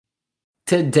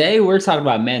Today, we're talking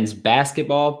about men's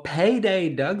basketball.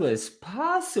 Payday Douglas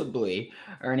possibly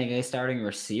earning a starting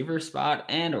receiver spot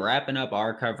and wrapping up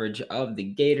our coverage of the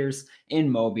Gators in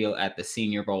Mobile at the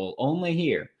Senior Bowl, only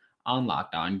here on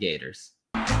Locked On Gators.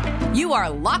 You are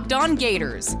Locked On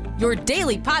Gators, your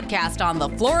daily podcast on the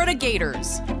Florida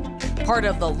Gators. Part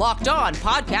of the Locked On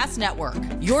Podcast Network,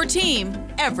 your team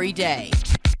every day.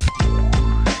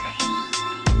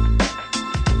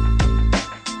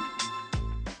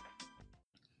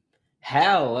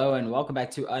 Hello and welcome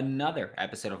back to another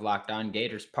episode of Locked On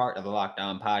Gators, part of the Locked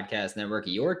On Podcast Network,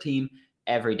 your team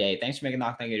every day. Thanks for making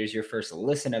Locked On Gators your first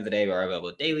listen of the day. We're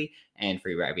available daily and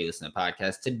free wherever you listen to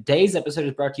podcasts. Today's episode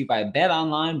is brought to you by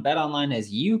BetOnline. BetOnline has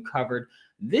you covered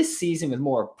this season with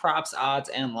more props, odds,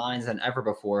 and lines than ever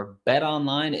before.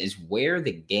 BetOnline is where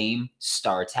the game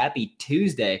starts. Happy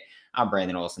Tuesday. I'm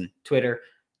Brandon Olson, Twitter,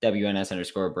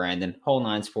 WNS_Brandon, Whole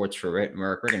Nine Sports for written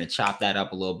work. We're going to chop that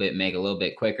up a little bit, make it a little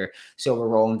bit quicker. So we're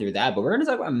rolling through that. But we're going to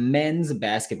talk about men's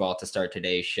basketball to start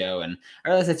today's show. And I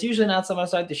realize it's usually not something I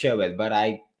start the show with, but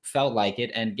I felt like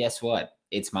it. And guess what?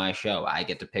 It's my show. I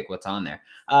get to pick what's on there.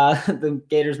 The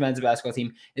Gators men's basketball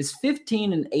team is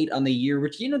 15-8 on the year,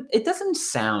 which, it doesn't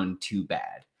sound too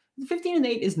bad.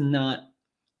 15-8 is not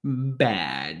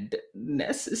bad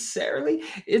necessarily.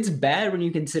 It's bad when you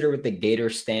consider what the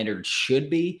Gator standard should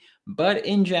be, but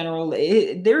in general,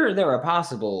 they're a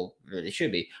possible, or they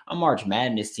should be, a March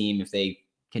Madness team if they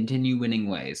continue winning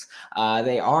ways.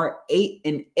 They are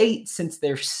 8-8 since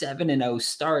their 7-0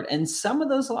 start, and some of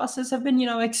those losses have been,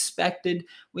 expected.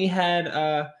 We had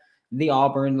the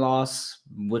Auburn loss,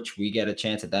 which we get a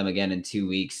chance at them again in 2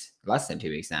 weeks, less than 2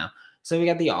 weeks now. So we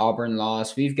got the Auburn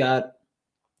loss. We've got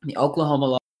the Oklahoma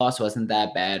loss wasn't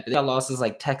that bad. But they got losses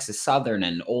like Texas Southern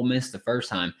and Ole Miss the first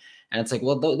time. And it's like,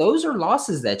 well, those are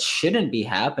losses that shouldn't be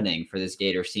happening for this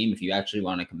Gators team if you actually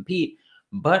want to compete.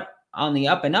 But on the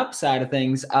up and up side of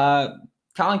things,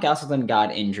 Colin Castleton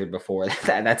got injured before.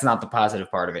 That's not the positive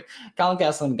part of it. Colin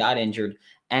Castleton got injured,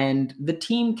 and the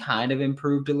team kind of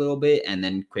improved a little bit and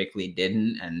then quickly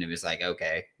didn't. And it was like,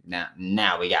 okay,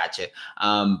 now we got you.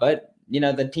 But,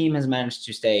 the team has managed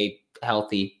to stay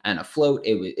healthy and afloat.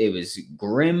 It was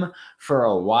grim for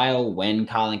a while when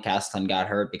Colin Castleton got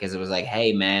hurt, because it was like,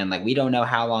 hey man, like, we don't know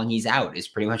how long he's out is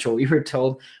pretty much what we were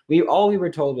told. All we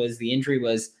were told was the injury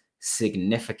was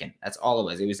significant. That's all it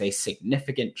was. It was a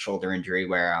significant shoulder injury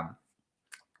where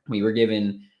we were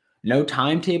given no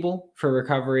timetable for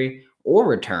recovery or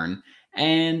return.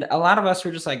 And a lot of us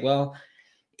were just like, well,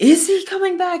 is he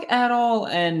coming back at all?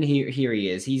 And here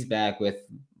he is. He's back with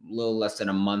a little less than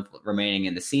a month remaining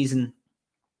in the season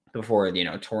before,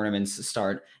 tournaments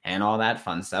start and all that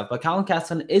fun stuff. But Colin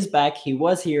Castleton is back. He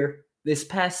was here this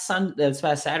past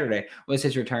Saturday was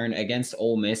his return against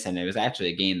Ole Miss, and it was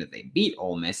actually a game that they beat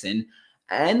Ole Miss in.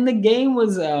 And the game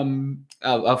was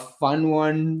a fun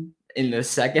one in the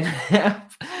second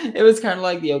half. It was kind of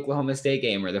like the Oklahoma State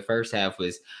game, where the first half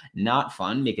was not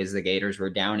fun because the Gators were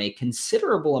down a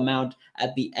considerable amount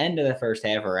at the end of the first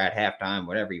half, or at halftime,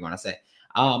 whatever you want to say,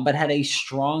 but had a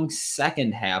strong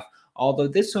second half. Although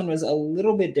this one was a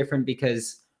little bit different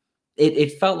because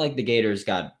it felt like the Gators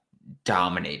got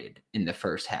dominated in the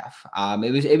first half.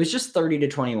 It was just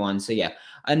 30-21. So yeah,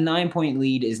 a 9-point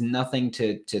lead is nothing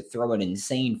to throw an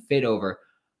insane fit over,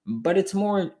 but it's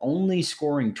more only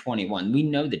scoring 21. We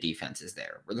know the defense is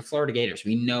there. We're the Florida Gators.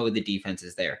 We know the defense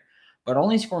is there, but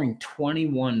only scoring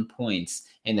 21 points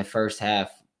in the first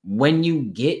half when you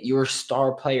get your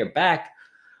star player back,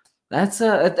 that's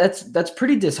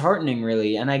pretty disheartening,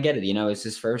 really. And I get it, it's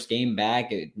his first game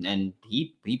back, and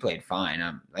he played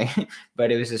fine. But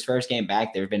it was his first game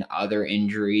back. There have been other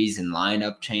injuries and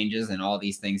lineup changes and all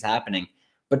these things happening.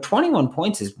 But 21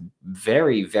 points is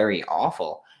very, very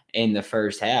awful in the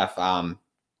first half.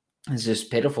 It's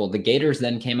just pitiful. The Gators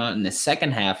then came out in the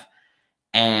second half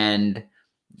and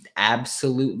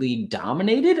absolutely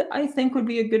dominated, I think would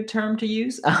be a good term to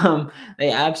use. They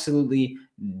absolutely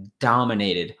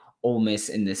dominated Ole Miss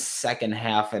in the second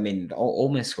half. I mean, Ole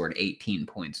Miss scored 18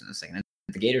 points in the second.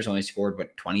 The Gators only scored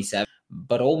 27,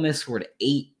 but Ole Miss scored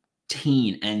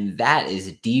 18, and that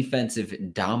is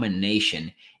defensive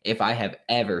domination if I have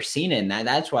ever seen it. And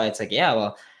that's why it's like, yeah,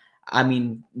 well, I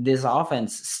mean, this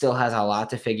offense still has a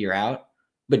lot to figure out,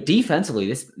 but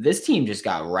defensively, this team just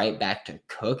got right back to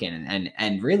cooking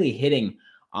and really hitting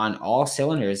on all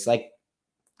cylinders. Like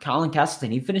Colin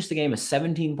Castleton, he finished the game with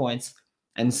 17 points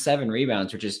and 7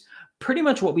 rebounds, which is pretty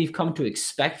much what we've come to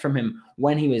expect from him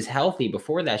when he was healthy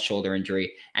before that shoulder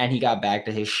injury, and he got back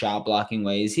to his shot blocking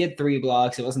ways. He had 3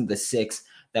 blocks. It wasn't the 6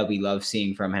 that we love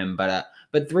seeing from him, but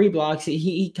 3 blocks.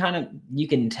 He kind of, you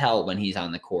can tell when he's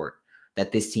on the court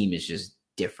that this team is just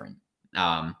different.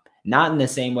 Not in the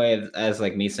same way as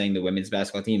like me saying the women's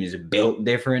basketball team is built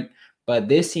different, but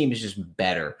this team is just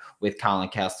better with Colin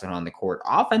Castleton on the court.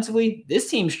 Offensively, this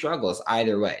team struggles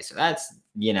either way. So that's,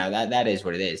 that is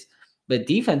what it is. But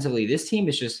defensively, this team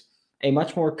is just a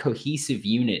much more cohesive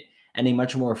unit and a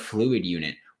much more fluid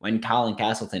unit when Colin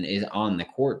Castleton is on the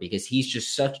court, because he's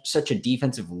just such a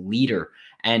defensive leader,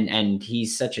 and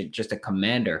he's just a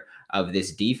commander of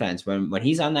this defense. When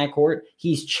he's on that court,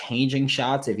 he's changing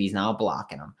shots if he's not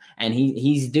blocking them. And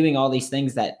he's doing all these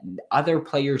things that other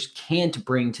players can't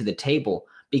bring to the table,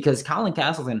 because Colin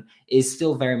Castleton is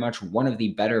still very much one of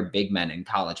the better big men in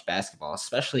college basketball,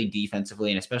 especially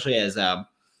defensively, and especially as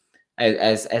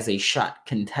a shot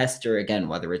contester, again,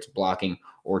 whether it's blocking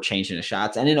or changing the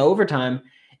shots. And in overtime,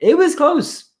 it was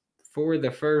close for the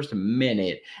first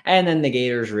minute, and then the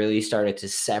Gators really started to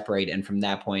separate. And from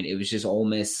that point, it was just Ole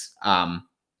Miss. It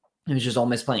was just Ole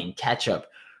Miss playing catch up,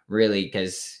 really,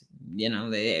 because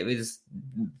it was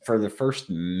for the first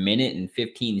minute and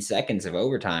 15 seconds of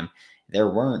overtime, there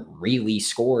weren't really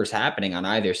scores happening on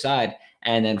either side,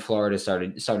 and then Florida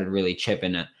started really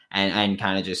chipping it and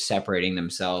kind of just separating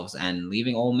themselves and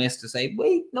leaving Ole Miss to say,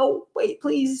 wait,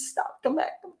 please stop, come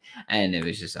back. And it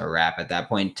was just a wrap at that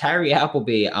point. Tyree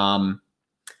Appleby,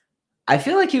 I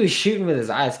feel like he was shooting with his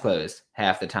eyes closed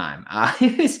half the time. I feel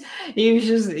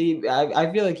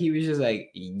like he was just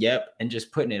like, yep, and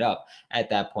just putting it up at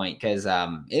that point, because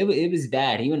it was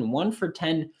bad. He went 1 for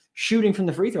 10 shooting from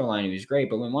the free throw line. He was great,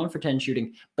 but went 1 for 10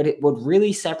 shooting. But what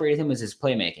really separated him was his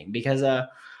playmaking, because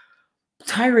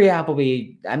Tyree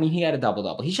Appleby, I mean, he had a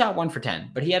double-double. He shot 1 for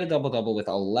 10, but he had a double-double with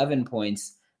 11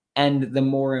 points. And the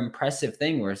more impressive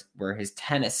thing were his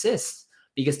 10 assists,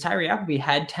 because Tyree Appleby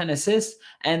had 10 assists,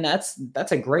 and that's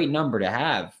a great number to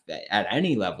have at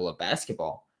any level of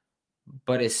basketball.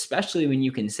 But especially when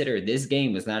you consider this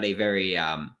game was not a very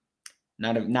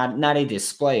not a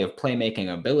display of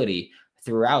playmaking ability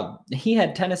throughout. He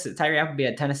had 10 assists. Tyree Appleby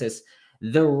had 10 assists.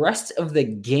 The rest of the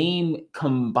game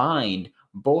combined,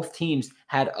 both teams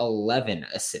had 11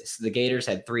 assists. The Gators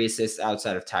had 3 assists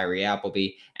outside of Tyree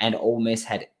Appleby, and Ole Miss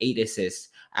had 8 assists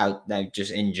out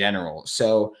just in general.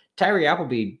 So Tyree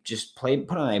Appleby just put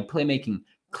on a playmaking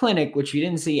clinic, which you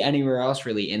didn't see anywhere else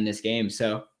really in this game.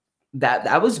 So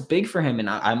that was big for him, and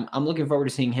I'm looking forward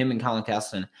to seeing him and Colin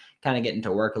Castleton kind of getting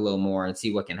to work a little more and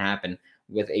see what can happen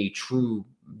with a true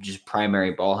just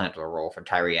primary ball handler role for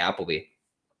Tyree Appleby.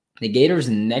 The Gators'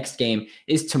 next game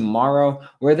is tomorrow,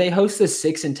 where they host the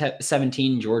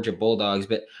 6-17 Georgia Bulldogs.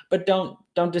 But don't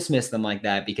dismiss them like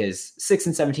that, because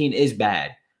 6-17 is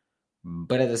bad.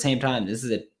 But at the same time, this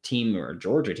is a team, or a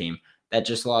Georgia team, that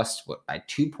just lost by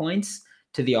 2 points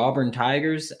to the Auburn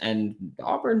Tigers. And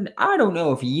Auburn, I don't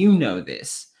know if you know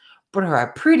this, but are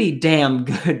a pretty damn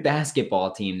good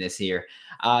basketball team this year.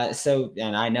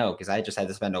 And I know, because I just had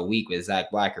to spend a week with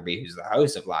Zach Blackerby, who's the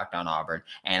host of Locked On Auburn,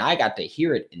 and I got to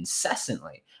hear it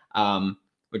incessantly.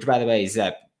 Which, by the way,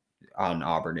 Zach on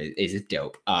Auburn is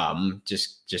dope.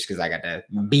 Just because I got to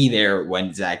be there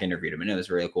when Zach interviewed him, and it was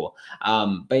really cool.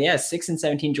 But yeah,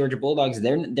 6-17 Georgia Bulldogs,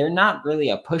 they're not really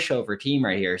a pushover team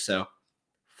right here. So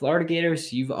Florida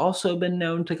Gators, you've also been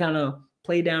known to kind of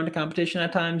play down to competition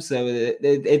at times, so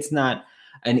it's not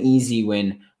an easy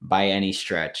win by any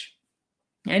stretch.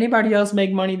 Anybody else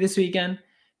make money this weekend?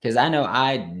 Because I know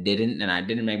I didn't, and I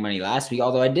didn't make money last week,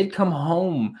 although I did come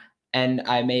home and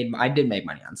I did make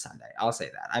money on Sunday. I'll say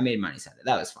that. I made money Sunday.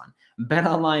 That was fun.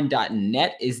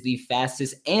 BetOnline.net is the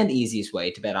fastest and easiest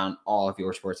way to bet on all of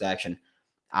your sports action.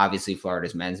 Obviously,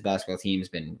 Florida's men's basketball team has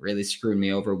been really screwing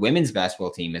me over. Women's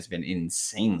basketball team has been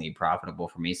insanely profitable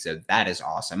for me, so that is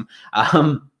awesome.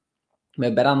 But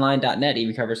BetOnline.net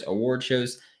even covers award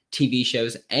shows, TV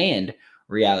shows, and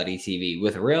reality TV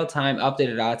with real-time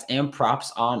updated odds and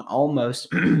props on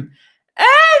almost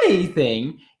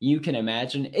anything you can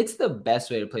imagine. It's the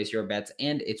best way to place your bets,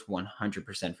 and it's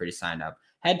 100% free to sign up.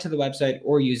 Head to the website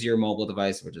or use your mobile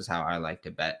device, which is how I like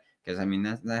to bet, because I mean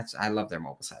that's I love their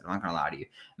mobile site. I'm not gonna lie to you.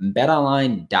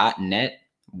 BetOnline.net,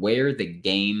 where the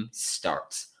game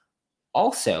starts.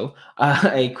 Also,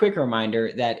 a quick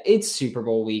reminder that it's Super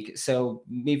Bowl week, so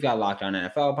we've got Locked On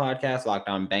NFL podcast, Locked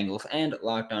On Bengals, and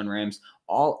Locked On Rams,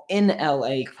 all in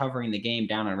LA, covering the game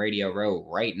down on Radio Row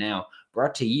right now,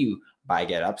 brought to you by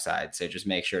Get Upside. So just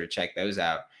make sure to check those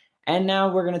out. And now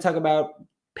we're going to talk about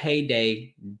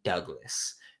Payday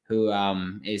Douglas, who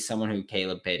is someone who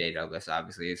Caleb Payday Douglas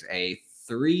obviously is a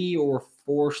 3 or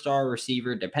 4 star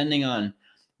receiver, depending on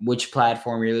which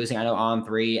platform you're losing. I know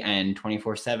On3 and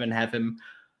 24/7 have him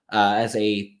as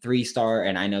a 3-star,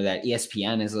 and I know that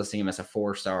ESPN is listing him as a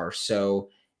 4-star. So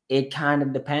it kind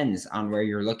of depends on where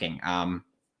you're looking.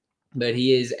 but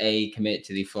he is a commit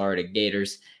to the Florida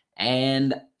Gators,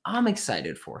 and I'm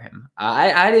excited for him.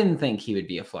 I didn't think he would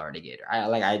be a Florida Gator.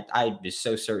 I was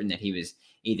so certain that he was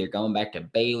either going back to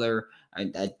Baylor.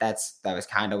 That was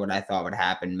kind of what I thought would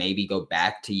happen. Maybe go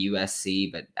back to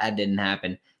USC, but that didn't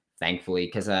happen, thankfully,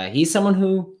 because he's someone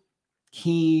who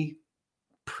he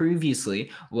previously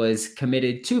was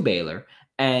committed to Baylor,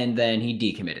 and then he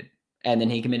decommitted, and then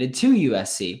he committed to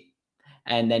USC,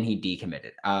 and then he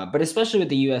decommitted. But especially with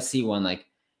the USC one, like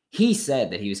he said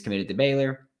that he was committed to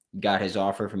Baylor, got his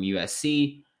offer from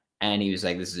USC, and he was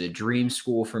like, "This is a dream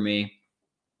school for me."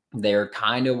 They're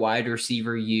kind of wide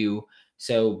receiver U,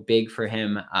 so big for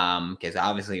him because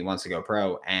obviously he wants to go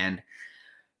pro. And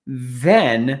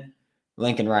then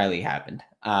Lincoln Riley happened,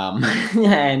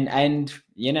 and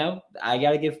you know I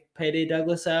gotta give Payday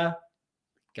Douglas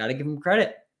gotta give him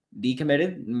credit.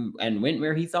 Decommitted and went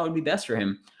where he thought would be best for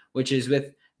him, which is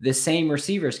with the same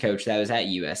receivers coach that was at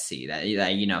USC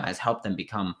that you know has helped them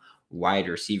become wide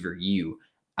receiver U,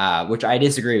 which I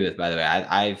disagree with, by the way.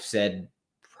 I've said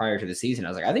prior to the season, I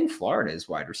was like, I think Florida is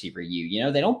wide receiver U. You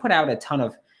know, they don't put out a ton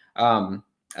of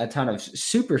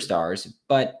superstars,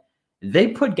 but they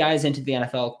put guys into the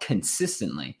NFL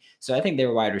consistently. So I think they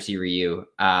were wide receiver U.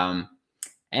 And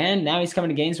now he's coming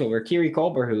to Gainesville, where Keary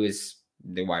Colbert, who is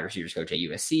the wide receivers coach at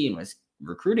USC and was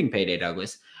recruiting Payday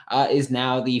Douglas, is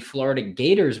now the Florida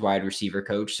Gators wide receiver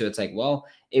coach. So it's like, well,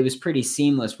 it was pretty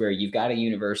seamless where you've got a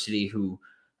university who,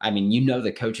 I mean, you know,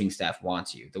 the coaching staff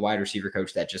wants you. The wide receiver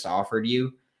coach that just offered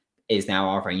you is now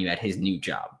offering you at his new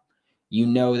job. You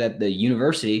know that the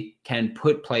university can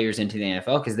put players into the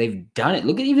NFL because they've done it.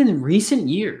 Look at even recent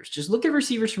years. Just look at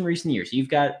receivers from recent years. You've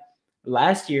got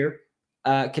last year,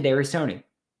 Kadarius Toney,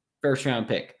 first round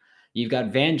pick. You've got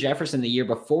Van Jefferson the year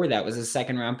before that was a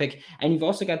second round pick. And you've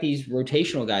also got these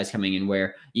rotational guys coming in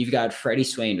where you've got Freddie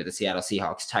Swain with the Seattle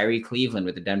Seahawks, Tyree Cleveland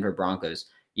with the Denver Broncos.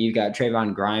 You've got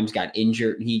Trayvon Grimes got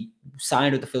injured. He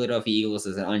signed with the Philadelphia Eagles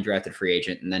as an undrafted free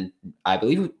agent. And then I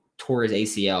believe tore his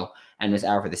ACL and was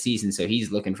out for the season. So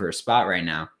he's looking for a spot right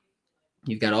now.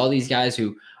 You've got all these guys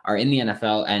who are in the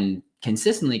NFL and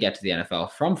consistently get to the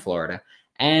NFL from Florida.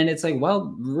 And it's like,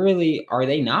 well, really, are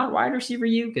they not wide receiver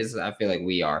U? Because I feel like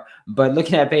we are. But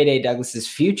looking at Payday Douglas's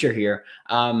future here,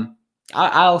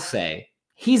 I'll say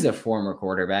he's a former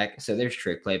quarterback, so there's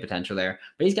trick play potential there.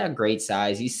 But he's got great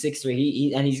size. He's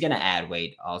 6'3", and he's going to add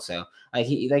weight also.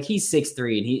 He's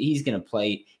 6'3", and he's going to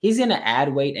play. He's going to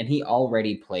add weight, and he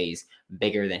already plays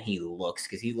bigger than he looks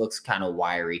because he looks kind of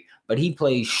wiry. But he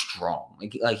plays strong.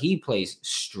 Like he plays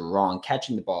strong,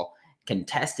 catching the ball.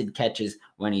 Contested catches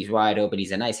when he's wide open.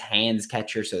 He's a nice hands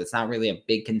catcher, so it's not really a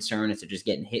big concern. It's just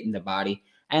getting hit in the body.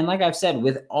 And like I've said,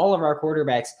 with all of our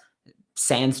quarterbacks,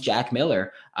 sans Jack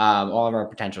Miller, all of our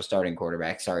potential starting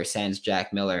quarterbacks, sans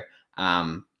Jack Miller,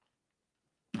 I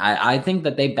think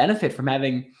that they benefit from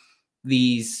having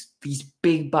these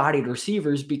big-bodied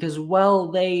receivers because,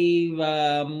 well, they've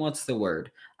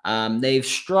they've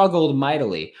struggled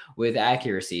mightily with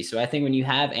accuracy. So I think when you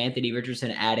have Anthony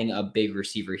Richardson adding a big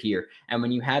receiver here, and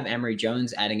when you have Emory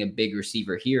Jones adding a big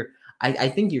receiver here, I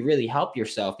think you really help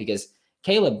yourself because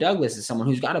Caleb Douglas is someone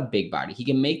who's got a big body. He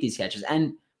can make these catches.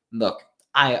 And look,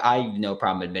 I have no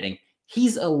problem admitting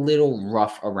he's a little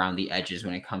rough around the edges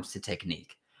when it comes to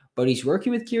technique. But he's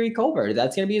working with Keary Colbert.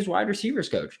 That's going to be his wide receivers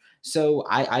coach. So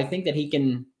I think that he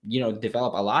can,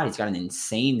 develop a lot. He's got an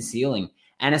insane ceiling.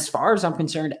 And as far as I'm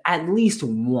concerned, at least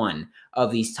one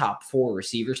of these top 4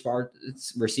 receiver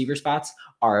spots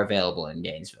are available in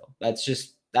Gainesville. That's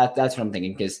what I'm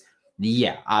thinking. Because,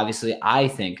 yeah, obviously, I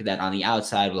think that on the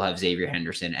outside we'll have Xavier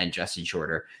Henderson and Justin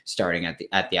Shorter starting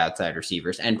at the outside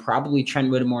receivers, and probably Trent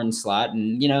Whittemore in the slot.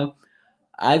 And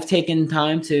I've taken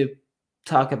time to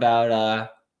talk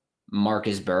about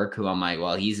Marcus Burke, who I'm like,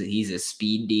 well, he's a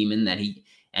speed demon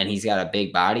and he's got a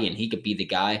big body and he could be the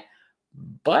guy.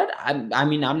 But and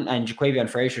Jaquavion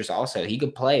Frazior's also, he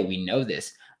could play. We know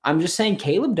this. I'm just saying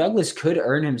Caleb Douglas could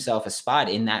earn himself a spot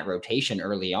in that rotation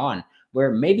early on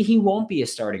where maybe he won't be a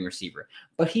starting receiver,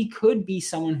 but he could be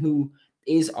someone who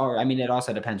is it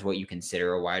also depends what you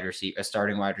consider a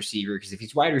starting wide receiver, because if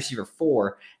he's wide receiver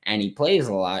 4 and he plays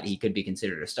a lot, he could be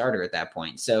considered a starter at that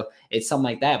point. So it's something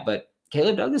like that. But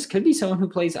Caleb Douglas could be someone who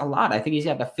plays a lot. I think he's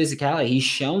got the physicality. He's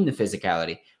shown the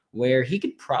physicality where he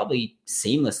could probably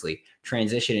seamlessly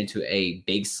transition into a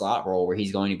big slot role where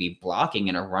he's going to be blocking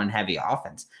in a run-heavy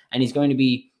offense. And he's going to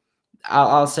be,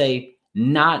 I'll say,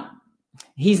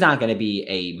 he's not going to be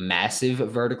a massive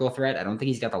vertical threat. I don't think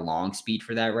he's got the long speed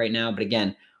for that right now. But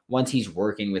again, once he's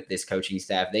working with this coaching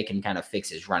staff, they can kind of fix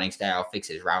his running style, fix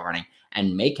his route running,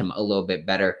 and make him a little bit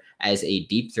better as a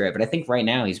deep threat. But I think right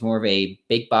now he's more of a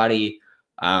big body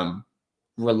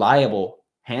reliable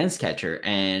hands catcher.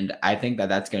 And I think that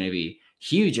that's going to be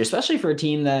huge, especially for a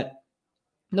team that,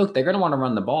 look, they're going to want to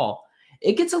run the ball.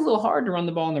 It gets a little hard to run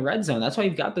the ball in the red zone. That's why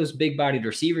you've got those big-bodied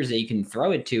receivers that you can throw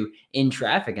it to in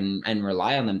traffic and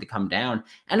rely on them to come down.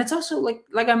 And it's also like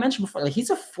I mentioned before, like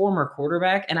he's a former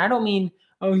quarterback, and I don't mean,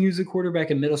 oh, he was a quarterback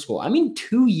in middle school. I mean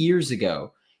 2 years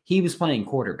ago, he was playing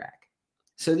quarterback.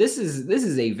 So this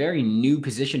is a very new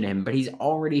position to him, but he's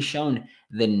already shown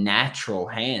the natural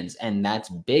hands, and that's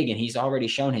big. And he's already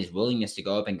shown his willingness to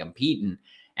go up and compete.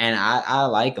 And I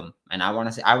like him, and I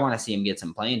want to see him get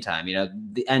some playing time.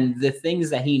 And the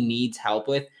things that he needs help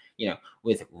with,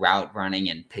 with route running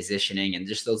and positioning and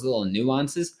just those little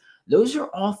nuances, those are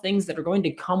all things that are going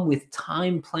to come with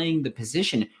time playing the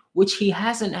position, which he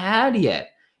hasn't had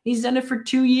yet. He's done it for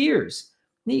 2 years.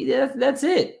 That's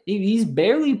it. He's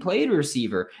barely played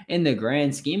receiver in the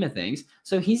grand scheme of things.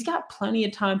 So he's got plenty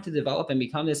of time to develop and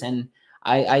become this. And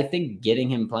I think getting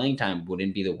him playing time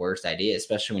wouldn't be the worst idea,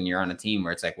 especially when you're on a team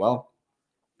where it's like, well,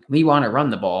 we want to run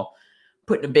the ball.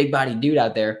 Putting a big body dude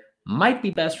out there might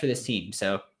be best for this team.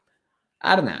 So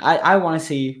I don't know. I want to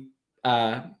see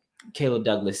Caleb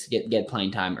Douglas get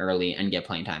playing time early and get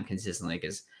playing time consistently,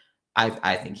 because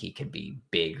I think he could be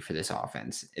big for this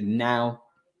offense now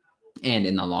and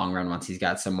in the long run once he's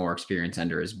got some more experience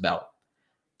under his belt.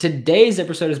 Today's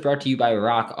episode is brought to you by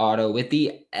Rock Auto. With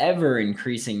the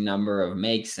ever-increasing number of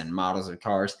makes and models of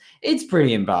cars, it's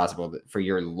pretty impossible for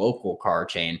your local car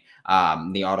chain,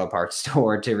 the auto parts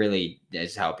store, to really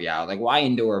just help you out. Like, why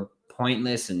endure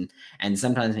pointless and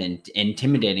sometimes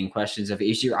intimidating questions of,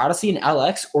 is your Odyssey an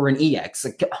LX or an EX?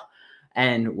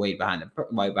 And wait behind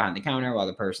the counter while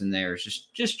the person there is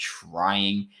just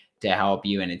trying to help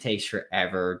you, and it takes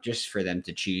forever just for them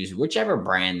to choose whichever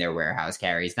brand their warehouse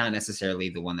carries, not necessarily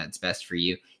the one that's best for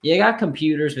you. You got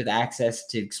computers with access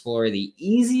to explore the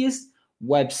easiest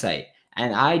website,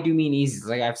 and I do mean easy.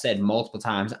 Like I've said multiple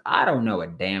times, I don't know a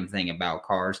damn thing about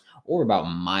cars or about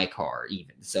my car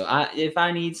even. So if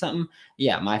I need something,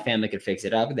 yeah, my family could fix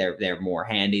it up. They're more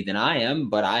handy than I am,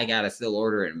 but I gotta still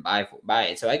order it and buy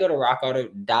it. So I go to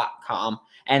rockauto.com.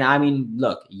 And I mean,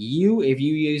 look, if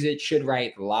you use it, should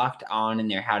write Locked On in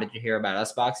their How Did You Hear About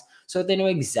Us box, so that they know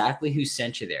exactly who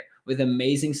sent you there. With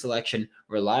amazing selection,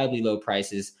 reliably low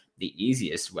prices, the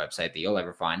easiest website that you'll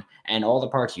ever find, and all the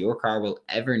parts your car will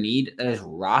ever need, that is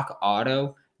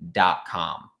rockauto.com.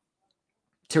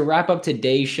 To wrap up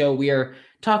today's show, we are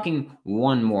talking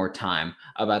one more time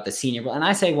about the Senior Bowl. And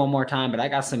I say one more time, but I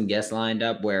got some guests lined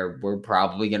up where we're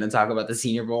probably going to talk about the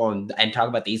Senior Bowl and talk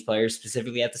about these players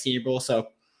specifically at the Senior Bowl. So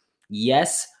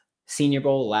yes, Senior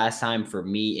Bowl last time for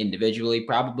me individually,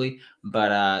 probably.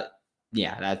 But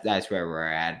yeah, that's where we're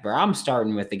at. But I'm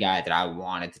starting with the guy that I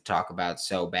wanted to talk about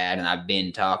so bad, and I've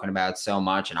been talking about so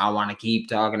much, and I want to keep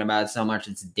talking about so much.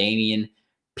 It's Dameon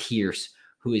Pierce,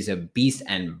 who is a beast.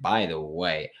 And by the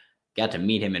way, got to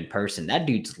meet him in person. That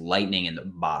dude's lightning in the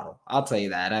bottle. I'll tell you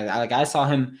that. I saw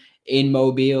him in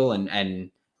Mobile,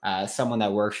 and someone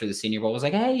that works for the Senior Bowl was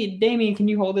like, "Hey, Dameon, can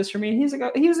you hold this for me?" And he was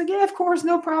like, "Yeah, of course,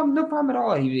 no problem at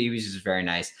all." He was just very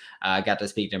nice. Got to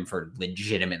speak to him for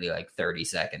legitimately like 30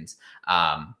 seconds.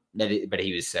 But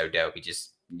he was so dope. He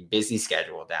just busy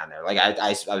schedule down there. Like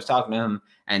I was talking to him,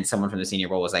 and someone from the Senior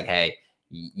Bowl was like, "Hey,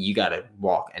 you got to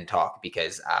walk and talk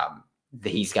because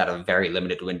he's got a very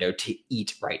limited window to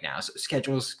eat right now." So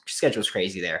schedule's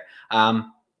crazy there.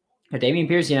 But Dameon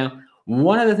Pierce,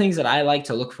 one of the things that I like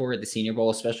to look for at the Senior Bowl,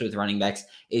 especially with running backs,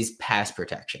 is pass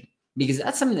protection, because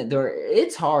that's something that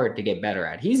it's hard to get better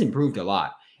at. He's improved a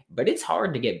lot, but it's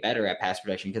hard to get better at pass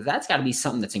protection, because that's got to be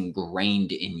something that's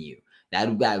ingrained in you, that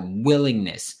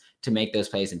willingness to make those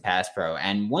plays in pass pro.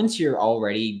 And once you're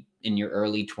already in your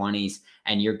early 20s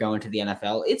and you're going to the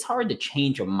NFL, it's hard to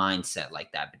change a mindset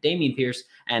like that. But Dameon Pierce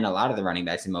and a lot of the running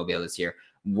backs in Mobile this year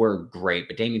were great,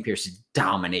 but Dameon Pierce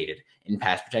dominated in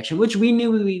pass protection, which we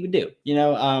knew we would do.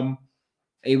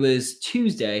 It was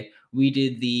Tuesday. We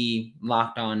did the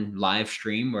Locked On live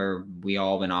stream where we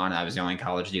all went on. I was the only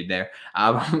college dude there,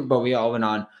 but we all went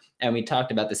on and we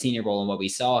talked about the Senior Bowl and what we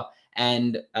saw.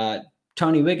 And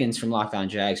Tony Wiggins from Locked On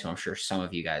Jags, who I'm sure some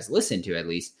of you guys listened to at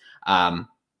least,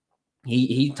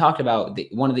 he talked about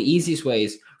one of the easiest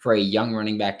ways for a young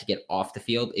running back to get off the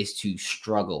field is to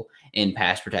struggle in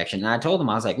pass protection. And I told him,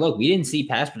 I was like, look, we didn't see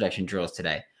pass protection drills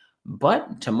today,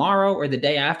 but tomorrow or the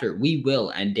day after we will,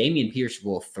 and Dameon Pierce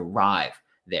will thrive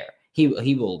there. He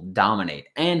will dominate.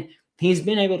 And he's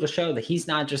been able to show that he's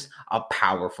not just a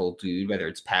powerful dude, whether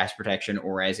it's pass protection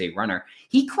or as a runner.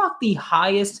 He clocked the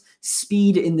highest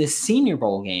speed in the Senior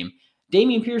Bowl game.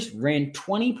 Dameon Pierce ran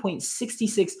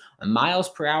 20.66 miles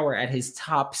per hour at his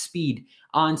top speed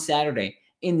on Saturday.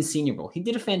 in the Senior Bowl. He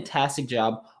did a fantastic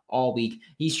job all week.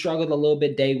 He struggled a little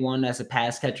bit day one as a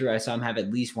pass catcher. I saw him have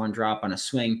at least one drop on a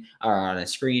swing or on a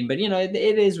screen, but it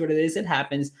is what it is. It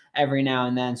happens every now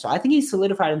and then. So I think he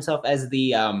solidified himself as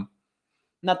the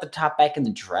not the top back in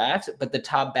the draft, but the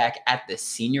top back at the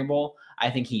Senior Bowl. I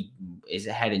think he is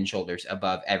head and shoulders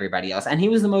above everybody else. And he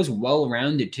was the most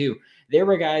well-rounded too. There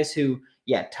were guys who,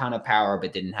 ton of power,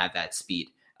 but didn't have that speed.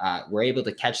 Were able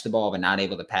to catch the ball, but not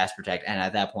able to pass protect. And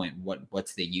at that point,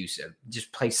 what's the use of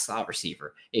just play slot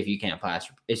receiver if you can't pass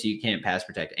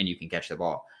protect and you can catch the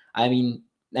ball? I mean,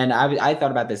 and I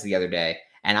thought about this the other day,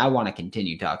 and I want to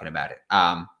continue talking about it.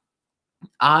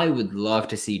 I would love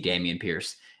to see Dameon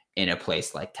Pierce in a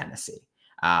place like Tennessee.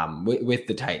 With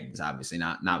the Titans, obviously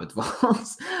not with the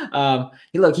Vols.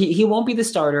 Look, he won't be the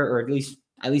starter, or at least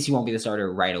he won't be the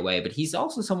starter right away. But he's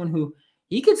also someone who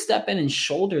he could step in and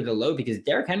shoulder the load, because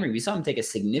Derrick Henry, we saw him take a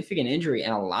significant injury,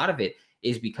 and a lot of it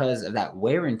is because of that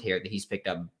wear and tear that he's picked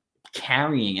up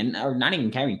carrying, or not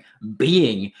even carrying,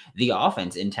 being the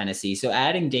offense in Tennessee. So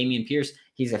adding Dameon Pierce,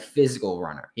 he's a physical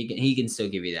runner. He can still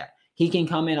give you that. He can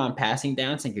come in on passing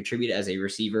downs and contribute as a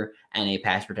receiver and a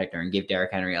pass protector and give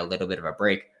Derrick Henry a little bit of a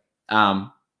break. I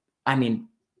mean,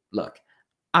 look,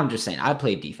 I'm just saying, I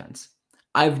played defense.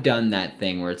 I've done that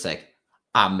thing where it's like,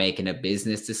 I'm making a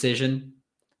business decision.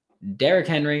 Derrick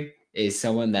Henry is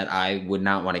someone that I would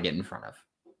not want to get in front of.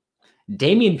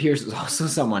 Dameon Pierce is also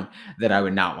someone that I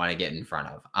would not want to get in front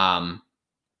of.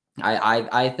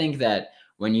 I think that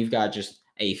when you've got just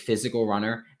a physical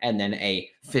runner and then a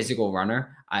physical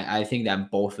runner, I think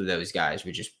that both of those guys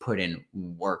would just put in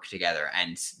work together,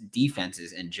 and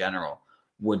defenses in general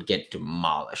would get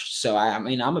demolished. So, I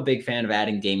mean, I'm a big fan of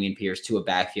adding Dameon Pierce to a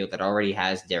backfield that already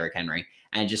has Derrick Henry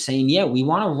and just saying, we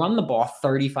want to run the ball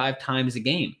 35 times a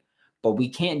game, but we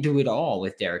can't do it all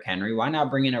with Derrick Henry. Why not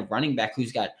bring in a running back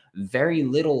who's got very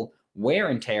little wear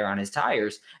and tear on his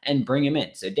tires and bring him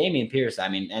in? So Dameon Pierce, I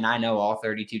mean, and I know all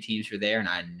 32 teams were there, and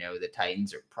I know the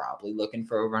Titans are probably looking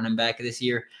for a running back this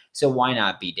year. So why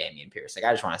not be Dameon Pierce? Like,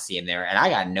 I just want to see him there, and I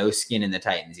got no skin in the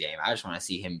Titans game. I just want to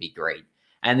see him be great.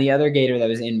 And the other Gator that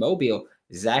was in Mobile,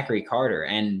 Zachary Carter.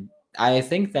 And I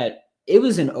think that it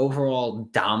was an overall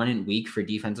dominant week for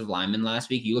defensive linemen last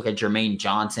week. You look at Jermaine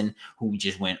Johnson, who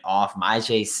just went off.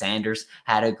 Myjai Sanders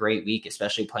had a great week,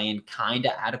 especially playing kind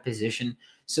of out of position.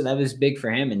 So that was big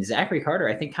for him. And Zachary Carter,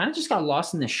 I think, kind of just got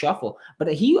lost in the shuffle.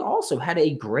 But he also had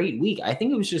a great week. I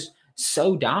think it was just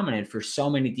so dominant for so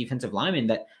many defensive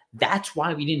linemen that's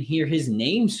why we didn't hear his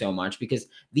name so much, because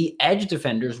the edge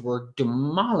defenders were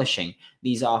demolishing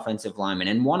these offensive linemen.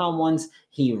 And one-on-ones,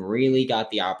 he really got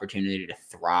the opportunity to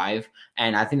thrive.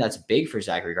 And I think that's big for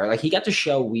Zachary Carter. Like, he got to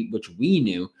show, which we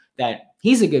knew, that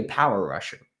he's a good power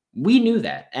rusher. We knew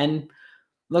that. And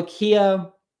look, he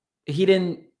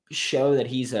didn't show that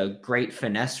he's a great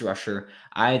finesse rusher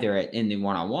either in the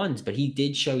one-on-ones, but he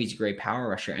did show he's a great power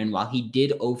rusher. And while he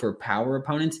did overpower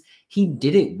opponents, he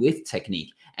did it with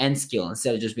technique and skill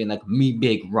instead of just being like, me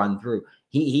big, run through.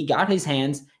 He got his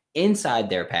hands inside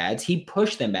their pads. He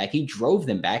pushed them back. He drove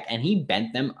them back, and he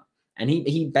bent them, and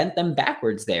he bent them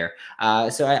backwards there.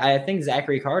 So I think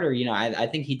Zachary Carter, I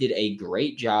think he did a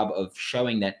great job of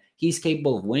showing that he's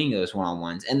capable of winning those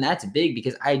one-on-ones. And that's big,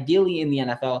 because ideally in the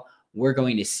NFL, we're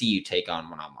going to see you take on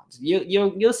one-on-ones.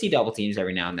 You'll see double teams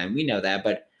every now and then. We know that,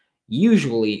 but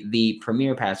usually the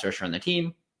premier pass rusher on the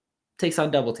team takes on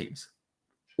double teams.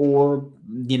 Or,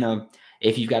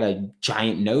 if you've got a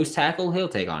giant nose tackle, he'll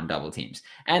take on double teams.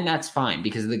 And that's fine,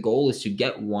 because the goal is to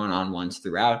get one-on-ones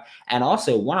throughout. And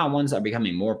also, one-on-ones are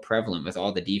becoming more prevalent with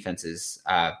all the defenses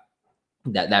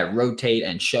that rotate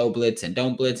and show blitz and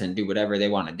don't blitz and do whatever they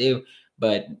want to do.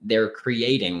 But they're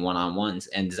creating one-on-ones.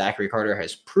 And Zachary Carter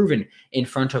has proven in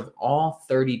front of all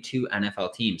 32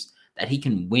 NFL teams that he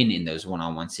can win in those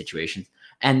one-on-one situations.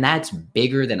 And that's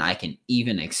bigger than I can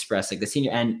even express. Like, the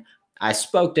senior, and I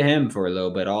spoke to him for a little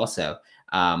bit also.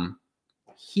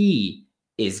 He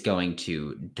is going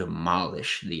to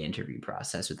demolish the interview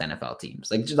process with NFL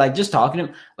teams. Like just talking to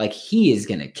him, like, he is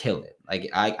going to kill it. Like,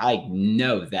 I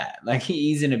know that. Like,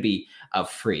 he's going to be a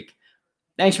freak.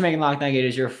 Thanks for making Locked On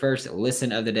Gators your first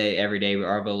listen of the day every day. We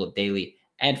are available daily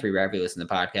and free wherever you listen to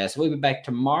the podcast. We'll be back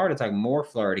tomorrow to talk more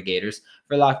Florida Gators.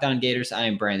 For Locked On Gators, I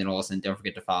am Brandon Olson. Don't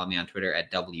forget to follow me on Twitter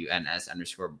at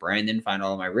WNS_Brandon. Find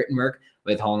all of my written work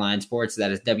with Whole Nine Sports.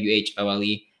 That is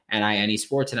WHOLENINE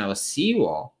Sports. And I will see you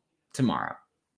all tomorrow.